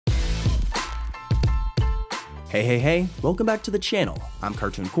Hey, welcome back to the channel. I'm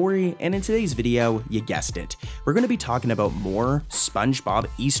Cartoon Corey, and in today's video, you guessed it, we're going to be talking about more SpongeBob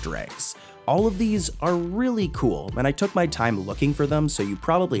Easter eggs. All of these are really cool, and I took my time looking for them, so you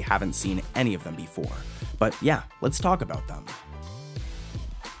probably haven't seen any of them before. But yeah, let's talk about them.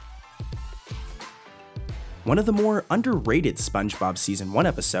 One of the more underrated SpongeBob Season 1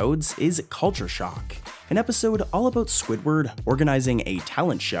 episodes is Culture Shock, an episode all about Squidward organizing a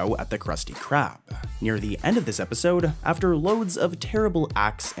talent show at the Krusty Krab. Near the end of this episode, after loads of terrible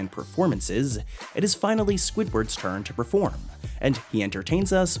acts and performances, it is finally Squidward's turn to perform, and he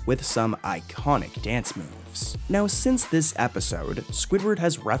entertains us with some iconic dance moves. Now, since this episode, Squidward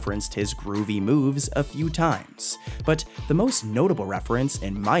has referenced his groovy moves a few times, but the most notable reference,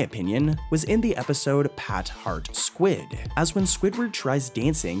 in my opinion, was in the episode Hearts Squid, as when Squidward tries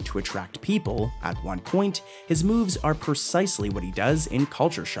dancing to attract people, at one point, his moves are precisely what he does in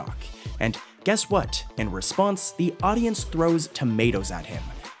Culture Shock. And guess what? In response, the audience throws tomatoes at him,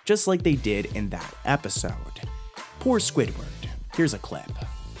 just like they did in that episode. Poor Squidward. Here's a clip.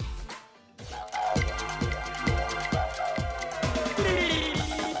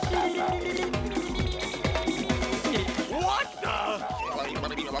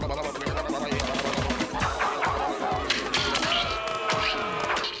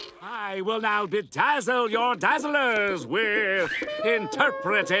 I will now bedazzle your dazzlers with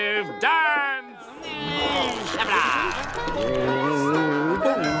interpretive dance.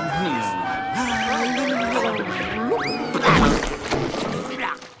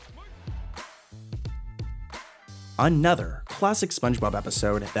 Another classic SpongeBob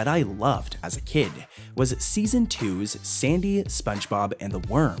episode that I loved as a kid was Season 2's Sandy, SpongeBob, and the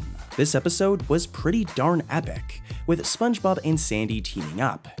Worm. This episode was pretty darn epic, with SpongeBob and Sandy teaming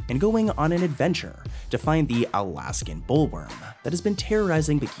up and going on an adventure to find the Alaskan bullworm that has been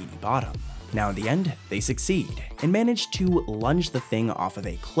terrorizing Bikini Bottom. Now in the end, they succeed and manage to lunge the thing off of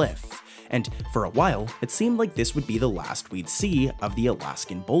a cliff, and for a while, it seemed like this would be the last we'd see of the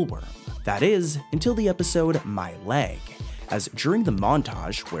Alaskan bullworm. That is, until the episode My Leg, as during the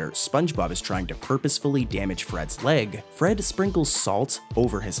montage where SpongeBob is trying to purposefully damage Fred's leg, Fred sprinkles salt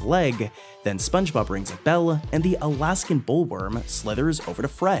over his leg, then SpongeBob rings a bell, and the Alaskan bullworm slithers over to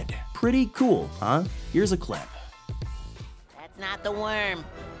Fred. Pretty cool, huh? Here's a clip. That's not the worm,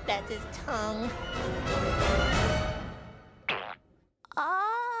 that's his tongue.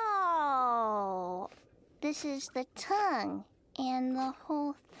 Oh, this is the tongue, and the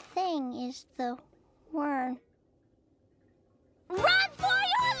whole thing is the worm. Run for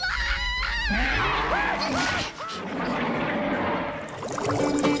your life!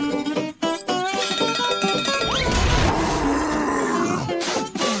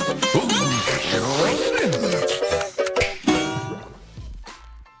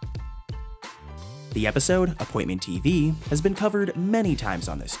 The episode, Appointment TV, has been covered many times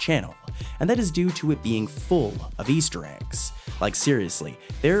on this channel, and that is due to it being full of Easter eggs. Like seriously,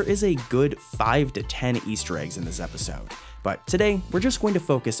 there is a good 5 to 10 Easter eggs in this episode, but today we're just going to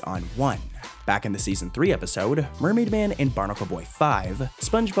focus on one. Back in the Season 3 episode, Mermaid Man and Barnacle Boy V,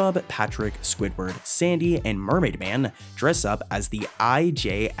 SpongeBob, Patrick, Squidward, Sandy, and Mermaid Man dress up as the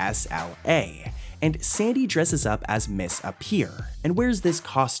IJSLA, and Sandy dresses up as Miss Appear and wears this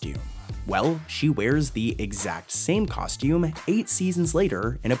costume. Well, she wears the exact same costume 8 seasons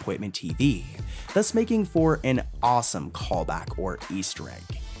later in Appointment TV, thus making for an awesome callback or Easter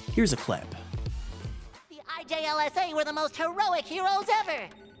egg. Here's a clip. The IJLSA were the most heroic heroes ever.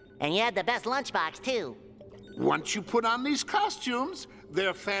 And you had the best lunchbox, too. Once you put on these costumes,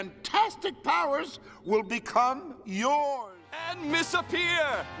 their fantastic powers will become yours. And Miss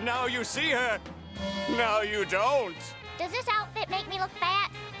Appear! Now you see her. Now you don't. Does this outfit make me look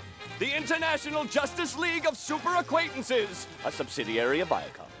fat? The International Justice League of Super Acquaintances, a subsidiary of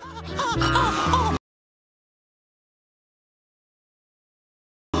Viacom.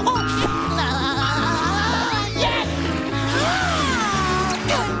 Yes!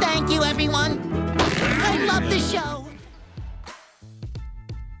 Thank you, everyone. I love the show.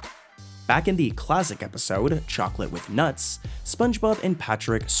 Back in the classic episode, Chocolate with Nuts, SpongeBob and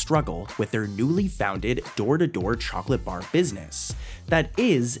Patrick struggle with their newly founded door-to-door chocolate bar business. That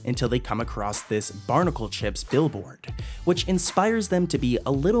is, until they come across this Barnacle Chips billboard, which inspires them to be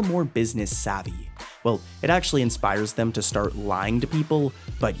a little more business savvy. Well, it actually inspires them to start lying to people,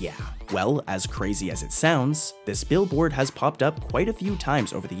 but yeah. Well, as crazy as it sounds, this billboard has popped up quite a few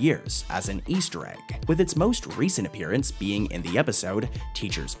times over the years as an Easter egg, with its most recent appearance being in the episode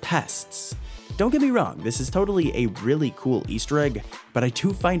Teacher's Pests. Don't get me wrong, this is totally a really cool Easter egg, but I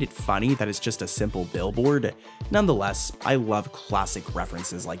do find it funny that it's just a simple billboard. Nonetheless, I love classic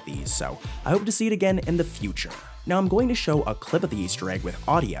references like these, so I hope to see it again in the future. Now I'm going to show a clip of the Easter egg with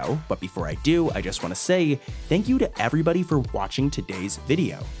audio, but before I do, I just want to say thank you to everybody for watching today's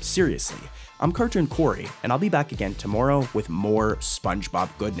video. Seriously. I'm Cartoon Corey, and I'll be back again tomorrow with more SpongeBob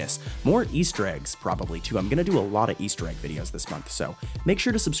goodness. More Easter eggs, probably, too. I'm gonna do a lot of Easter egg videos this month, so make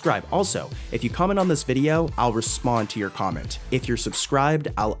sure to subscribe. Also, if you comment on this video, I'll respond to your comment. If you're subscribed,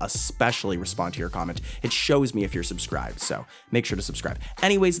 I'll especially respond to your comment. It shows me if you're subscribed, so make sure to subscribe.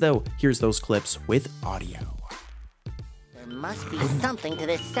 Anyways, though, here's those clips with audio. There must be something to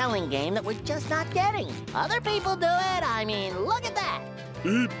this selling game that we're just not getting. Other people do it. I mean, look at that.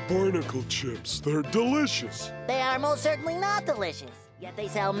 Eat barnacle chips. They're delicious. They are most certainly not delicious. Yet they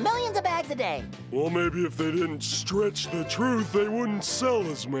sell millions of bags a day. Well, maybe if they didn't stretch the truth, they wouldn't sell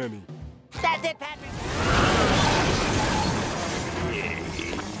as many. That's it, Patrick.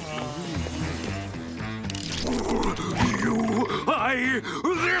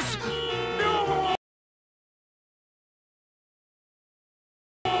 This